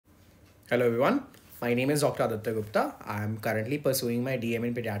Hello everyone, my name is Dr. Aditya Gupta. I am currently pursuing my DM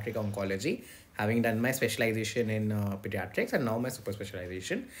in pediatric oncology, having done my specialization in pediatrics and now my super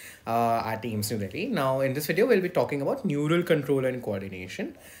specialization at AIIMS New Delhi. Now, in this video, we'll be talking about neural control and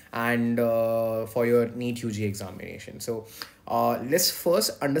coordination and for your NEET UG examination. So, let's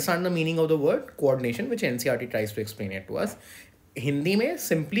first understand the meaning of the word coordination, which NCERT tries to explain it to us. Hindi में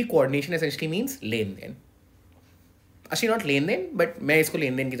simply coordination essentially means lane then. Actually not lane then, but मैं इसको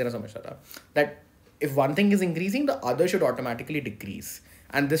लेन then की तरह समझता था. That if one thing is increasing, the other should automatically decrease.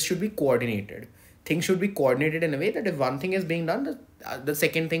 And this should be coordinated. Things should be coordinated in a way that if one thing is being done, the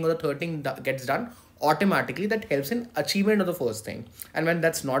second thing or the third thing gets done automatically. That helps in achievement of the first thing. And when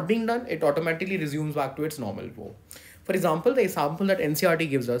that's not being done, it automatically resumes back to its normal flow. For example, the example that NCERT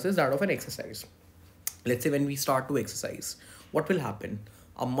gives us is that of an exercise. Let's say when we start to exercise, what will happen?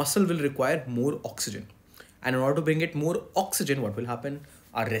 A muscle will require more oxygen. And in order to bring it more oxygen, what will happen?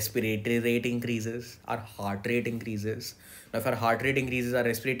 Our respiratory rate increases, our heart rate increases. Now, if our heart rate increases, our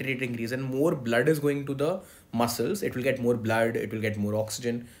respiratory rate increases, and more blood is going to the muscles, it will get more blood, it will get more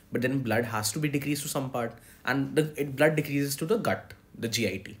oxygen. But then blood has to be decreased to some part, and the blood decreases to the gut, the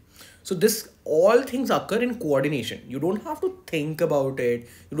GIT. So this all things occur in coordination. You don't have to think about it.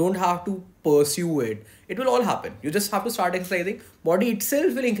 You don't have to pursue it. It will all happen. You just have to start exercising. Body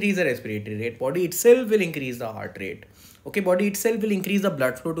itself will increase the respiratory rate. Body itself will increase the heart rate. Okay, body itself will increase the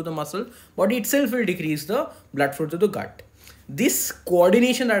blood flow to the muscle. Body itself will decrease the blood flow to the gut. This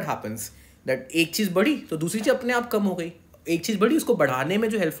coordination that happens, that एक चीज बढ़ी तो दूसरी चीज अपने आप कम हो गई. एक चीज बढ़ी उसको बढ़ाने में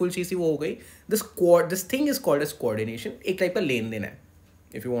जो हेल्पफुल चीज थी वो हो गई. This thing is called as coordination. एक टाइप का लेन देन है,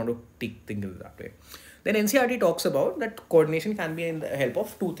 if you want to think of it that way. Then NCERT talks about that coordination can be in the help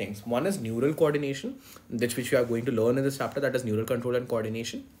of two things. One is neural coordination, which you are going to learn in this chapter, that is neural control and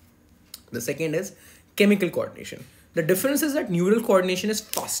coordination. The second is chemical coordination. The difference is that neural coordination is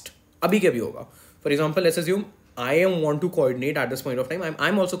fast. Abhi ke abhi hoga. For example, let's assume I want to coordinate at this point of time.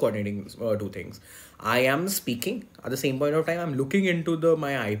 I'm also coordinating two things. I am speaking at the same point of time. I'm looking into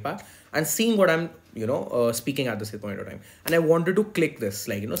my iPad and seeing what I'm speaking at the same point of time. And I wanted to click this,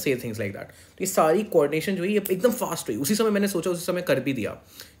 like say things like that. तो ये सारी coordination जो है ये एकदम fast हुई. उसी समय मैंने सोचा, उसी समय कर भी दिया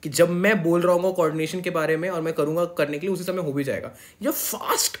कि जब मैं बोल रहा हूँ coordination के बारे में और मैं करूँगा करने के लिए उसी समय हो भी जाएगा. जो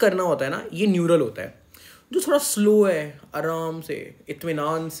fast करना होता है ना, ये neural होता है. जो थोड़ा slow है, आराम से,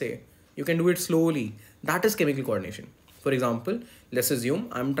 इत्मीनान से, you can do it slowly. That is chemical coordination. For example, let's assume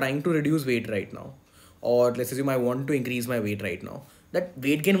I'm trying to reduce weight right now, or let's assume I want to increase my weight right now. That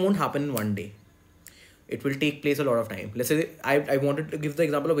weight gain won't happen in one day. It will take place a lot of time. Let's say I wanted to give the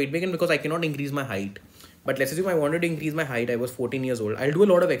example of weight gain because I cannot increase my height. But let's assume I wanted to increase my height. I was 14 years old. I'll do a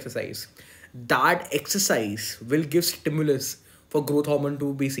lot of exercise. That exercise will give stimulus for growth hormone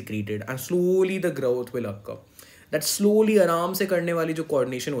to be secreted, and slowly the growth will occur. That slowly आराम से करने वाली जो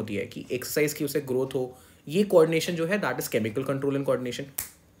coordination होती है कि exercise की उससे growth हो, ये coordination जो है, that is chemical control and coordination.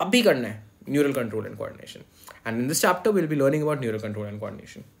 अभी करना है neural control and coordination. And in this chapter, we'll be learning about neural control and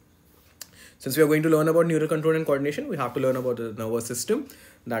coordination. Since we are going to learn about neural control and coordination, we have to learn about the nervous system.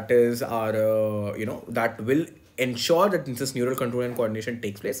 That is our, that will ensure that this neural control and coordination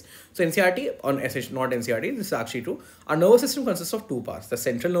takes place. So NCERT, not NCERT, this is actually true. Our nervous system consists of two parts, the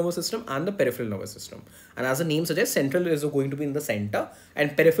central nervous system and the peripheral nervous system. And as the name suggests, central is going to be in the center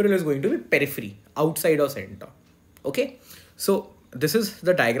and peripheral is going to be periphery, outside of center. Okay, so this is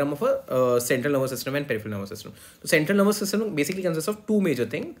the diagram of a central nervous system and peripheral nervous system. The central nervous system basically consists of two major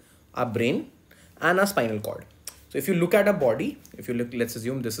things, our brain and our spinal cord. So if you look at a body, let's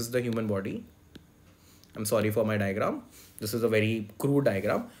assume this is the human body. I'm sorry for my diagram. This is a very crude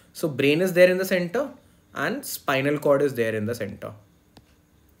diagram. So brain is there in the center and spinal cord is there in the center.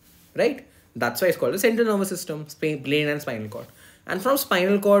 Right? That's why it's called the central nervous system, brain and spinal cord. And from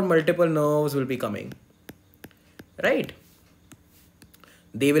spinal cord, multiple nerves will be coming. Right?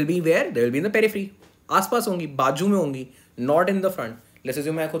 They will be where? They will be in the periphery. आसपास होंगी, बाजू में होंगी, not in the front. Let's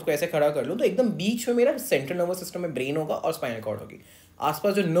assume मैं खुद को ऐसे खड़ा कर लूँ तो एकदम बीच में मेरा सेंट्रल नर्वस सिस्टम में ब्रेन होगा और स्पाइनल कॉर्ड होगी.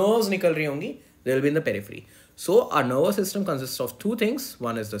 आसपास जो नर्व्स निकल रही होंगी, they will be in the periphery. So our nervous system consists of two things.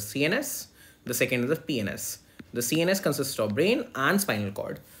 One is the CNS, the second is the PNS. The CNS consists of brain and spinal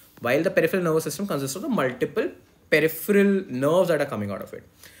cord, while the peripheral nervous system consists of the multiple peripheral nerves that are coming out of it.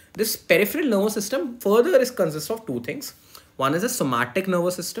 This peripheral nervous system further consists of two things. One is the somatic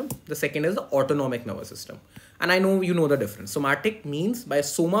nervous system. The second is the autonomic nervous system. And I know you know the difference. Somatic means, by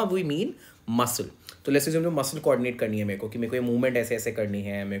soma we mean muscle. तो let's assume जो muscle coordinate करनी है मेरे को, कि मेरे को ये मूवमेंट ऐसे ऐसे करनी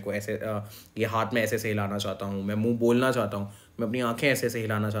है, मेरे को ऐसे ये हाथ में ऐसे ऐसे हिलाना चाहता हूँ, मैं मुंह बोलना चाहता हूँ, मैं अपनी आंखें ऐसे ऐसे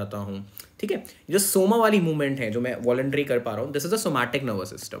हिलाना चाहता हूँ. ठीक है, जो सोमा वाली मूवमेंट है जो मैं वॉलंटरी कर पा रहा हूँ, this is the somatic nervous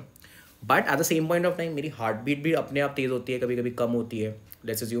system. But at the same point of time मेरी हार्ट बीट भी अपने आप तेज़ होती है, कभी कभी कम होती है.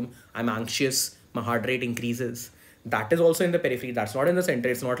 Let's assume I'm anxious, my heart rate increases. That is also in the periphery. That's not in the center.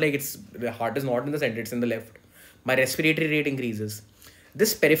 It's not like the heart is not in the center, it's in the left. My respiratory rate increases.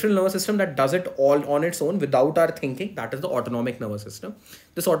 This peripheral nervous system that does it all on its own without our thinking, that is the autonomic nervous system.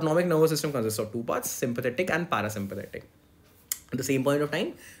 This autonomic nervous system consists of two parts, sympathetic and parasympathetic. At the same point of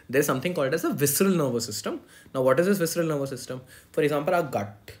time, there's something called as a visceral nervous system. Now, what is this visceral nervous system? For example, our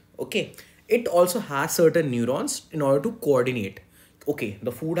gut, okay? It also has certain neurons in order to coordinate. Okay,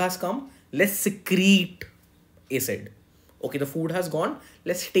 the food has come, let's secrete acid. Okay, the food has gone,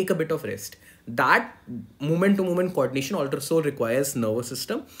 let's take a bit of rest. That moment-to-moment coordination also requires nervous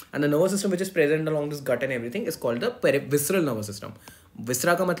system, and the nervous system which is present along this gut and everything is called the visceral nervous system.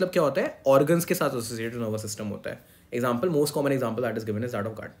 Viscera का मतलब क्या होता है? Organs के साथ associated nervous system होता है. Example, most common example that is given is that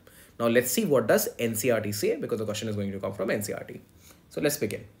of gut. Now let's see what does NCERT say, because the question is going to come from NCERT. So let's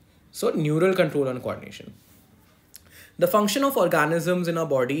begin. So neural control and coordination. The function of organisms in our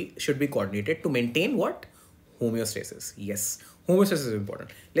body should be coordinated to maintain what? Homeostasis. Yes, homeostasis is important.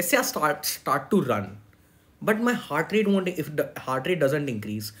 Let's say I start to run, but my heart rate won't, if the heart rate doesn't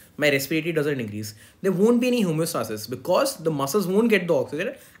increase, my respiratory doesn't increase, there won't be any homeostasis because the muscles won't get the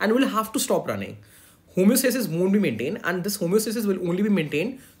oxygen and will have to stop running. Homeostasis won't be maintained, and this homeostasis will only be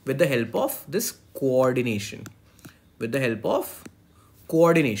maintained with the help of this coordination. With the help of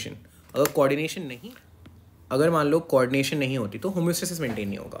coordination. अगर मान लो coordination नहीं होती तो homeostasis maintain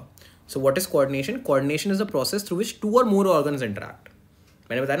नहीं होगा. So what is coordination? Coordination is a process through which two or more organs interact.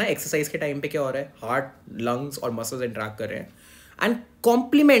 मैंने बताया ना एक्सरसाइज के टाइम पे क्या हो रहा है, हार्ट, लंग्स और मसल्स इंटरेक्ट कर रहे हैं एंड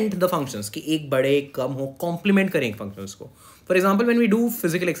कॉम्प्लीमेंट द फंक्शंस, कि एक बड़े एक कम हो, कॉम्प्लीमेंट करें एक फंक्शंस को. For example when we do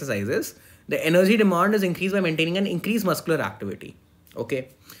physical exercises, the energy demand is increase by maintaining an increase muscular activity. Okay,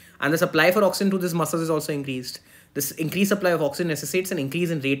 and the supply for oxygen to this muscles is also increased. This increase supply of oxygen necessitates an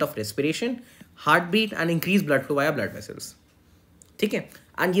increase in rate of respiration, heart beat and increase blood flow via blood vessels. ठीक है,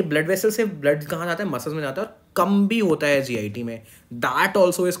 and ये blood vessel से blood कहाँ जाता है? Muscles में जाता है, और कम भी होता है जीआईटी में. That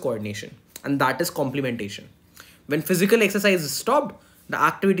also is coordination and that is complementation. When physical exercise is stopped, the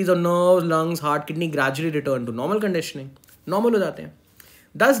activities of nerve, lungs, heart, kidney gradually return to normal conditioning. Normal हो जाते हैं.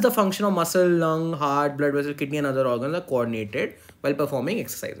 Thus, the function of muscle, lung, heart, blood vessel, kidney and other organs are coordinated while performing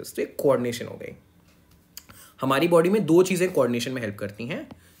exercises. तो ये coordination हो गई. हमारी body में दो चीज़ें coordination में हेल्प करती हैं.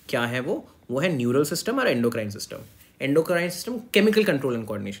 क्या है वो? वो है न्यूरल सिस्टम और endocrine system. Endocrine system chemical control and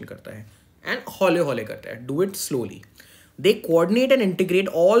coordination करता है एंड हौले हौले करता है. Do it slowly. They coordinate and integrate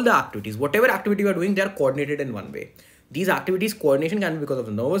all the activities. Whatever activity you are doing, they are coordinated in one way. These activities coordination can be because of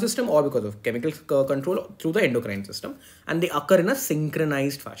the nervous system or because of chemical control through the endocrine system, and they occur in a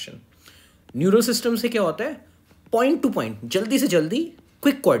synchronized fashion. Neural system से क्या होता है? Point to point, जल्दी से जल्दी,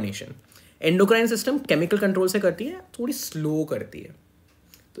 quick coordination. Endocrine system chemical control से करती है, थोड़ी slow करती है.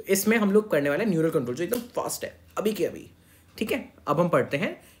 तो इसमें हम लोग करने वाले न्यूरल कंट्रोल जो एकदम फास्ट है, अभी के अभी. ठीक है, अब हम पढ़ते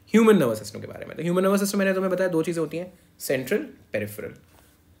हैं ह्यूमन नर्वस सिस्टम के बारे में. तो ह्यूमन नर्वस सिस्टम मैंने तुम्हें बताया दो चीज़ें होती हैं, central, peripheral.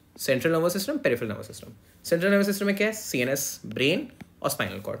 Central nervous system, peripheral nervous system. Central nervous system में क्या है? सीएनएस, ब्रेन और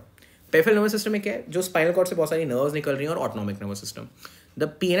spinal cord. Peripheral nervous system में क्या है? जो स्पाइनल कॉर्ड से बहुत सारी नर्व्स निकल रही हैं, और autonomic nervous system.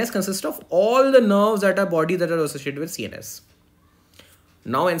 The PNS consist of all the nerves that our body that are associated with CNS.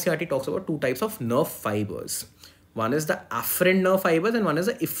 Now NCERT talks about two types of nerve fibers. One is the afferent nerve fibers and one is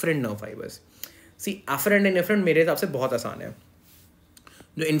the efferent nerve fibers. See, afferent and efferent मेरे हिसाब से बहुत आसान है.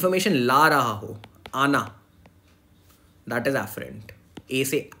 जो information ला रहा हो, आना, दैट इज afferent. ए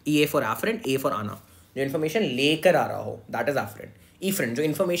से A for afferent, A for आना. जो इन्फॉर्मेशन लेकर आ रहा हो, दैट इज afferent. efferent, जो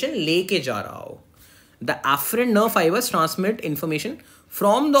इन्फॉर्मेशन लेके जा रहा हो. The afferent nerve fibers transmit information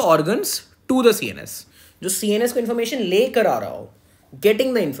from the organs to the CNS. जो CNS को इन्फॉर्मेशन लेकर आ रहा हो, getting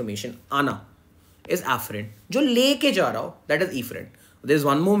the information, आना, is afferent. जो लेके जा रहा हो, that is efferent. There is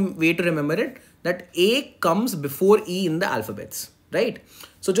one more way to remember it, that A comes before E in the alphabets, right?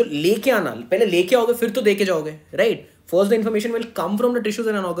 So जो लेके आना, पहले लेके आओगे फिर तो देके जाओगे, right? First the information will come from the tissues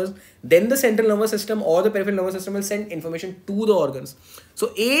and organs, then the central nervous system or the peripheral nervous system will send information to the organs.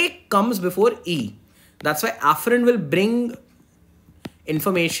 So A comes before E. That's why afferent will bring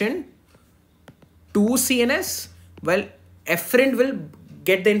information to CNS, while efferent will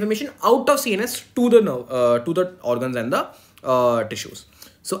get the information out of CNS to the organs and the tissues.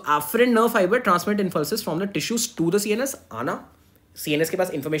 So afferent nerve fiber transmit impulses from the tissues to the CNS. आना, CNS के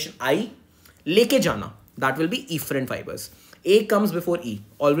पास information आई, लेके जाना, that will be efferent fibers. A comes before E.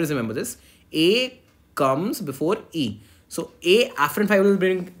 Always remember this. A comes before E. So A afferent fiber will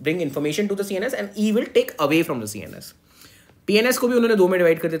bring information to the CNS and E will take away from the CNS. PNS को भी उन्होंने दो में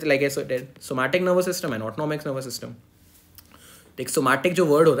divide कर देते, like I said, somatic nervous system and autonomic nervous system. एक somatic जो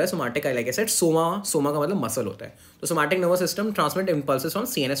word होता है, somatic like I said, Soma का मतलब मसल होता है. तो somatic nervous system transmit impulses from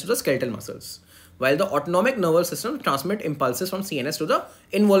CNS to the skeletal muscles, while the autonomic nervous system transmit impulses from CNS to the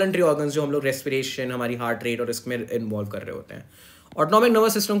involuntary organs, जो हम लोग respiration, हमारी heart rate और इसमें involve कर रहे होते हैं. ऑटोनॉमिक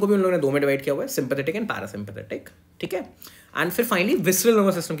नर्वस सिस्टम को भी उन लोगों ने दो में डिवाइड किया हुआ है, सिंपैथेटिक एंड पैरासिम्पैथेटिक. ठीक है. एंड फिर फाइनली विसरल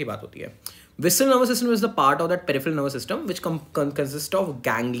नर्वस सिस्टम की बात होती है. Visceral nervous system is the part of that peripheral nervous system which consist of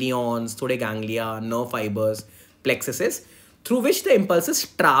ganglions, थोड़े ganglia, nerve fibres, plexus, through which the impulses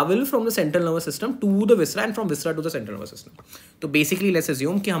travel from the central nervous system to the viscera and from viscera to the central nervous system. तो basically let's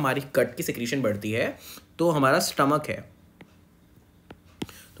assume कि हमारी gut की secretion बढ़ती है, तो हमारा stomach है,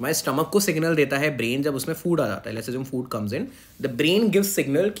 हमारे स्टमक को सिग्नल देता है ब्रेन जब उसमें फूड आ जाता है. Let's assume food comes in, the brain gives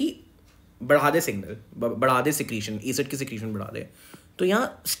signal कि बढ़ा दे सिग्नल, बढ़ा दे सिक्रीशन, एसिड की सिक्रीशन बढ़ा दे. तो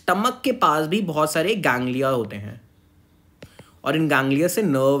यहाँ स्टमक के पास भी बहुत सारे गैंग्लिया होते हैं और इन गैंग्लिया से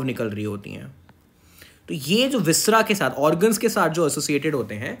नर्व निकल रही होती हैं. तो ये जो विसरा के साथ, ऑर्गन्स के साथ जो एसोसिएटेड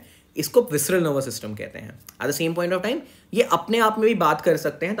होते हैं, इसको विसरल नर्वस सिस्टम कहते हैं. At the same point of time ये अपने आप में भी बात कर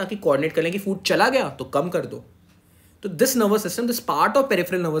सकते हैं ताकि कोऑर्डिनेट कर लें कि फूड चला गया तो कम कर दो. So this nervous system, this part of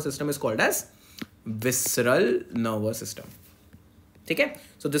peripheral nervous system is called as visceral nervous system. ठीक है.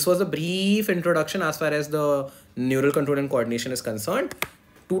 So this was a brief introduction as far as the neural control and coordination is concerned.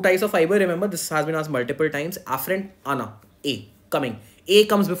 Two types of fiber. Remember, this has been asked multiple times. Afferent, ana, A coming. A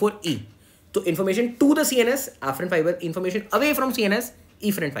comes before E. So information to the CNS, afferent fiber. Information away from CNS,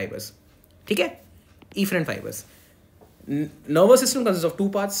 efferent fibers. ठीक है. Efferent fibers. Nervous system consists of two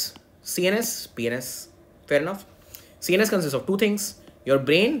parts: CNS, PNS. Fair enough. CNS consists of two things: your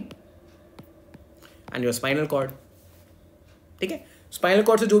brain and your spinal cord. ठीक है. Spinal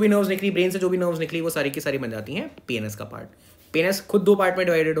cord से जो भी nerves निकली, brain से जो भी नर्व्स निकली, वो सारी की सारी बन जाती हैं PNS का पार्ट. PNS खुद दो पार्ट में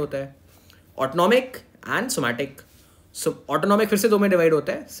डिवाइडेड होता है, ऑटोनॉमिक एंड सोमैटिक. ऑटोनॉमिक फिर से दो में डिवाइड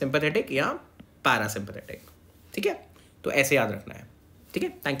होता है, सिंपैथेटिक या पैरासिम्पैथेटिक. ठीक है. तो ऐसे याद रखना है. ठीक है.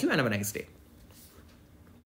 Thank you and have a nice day.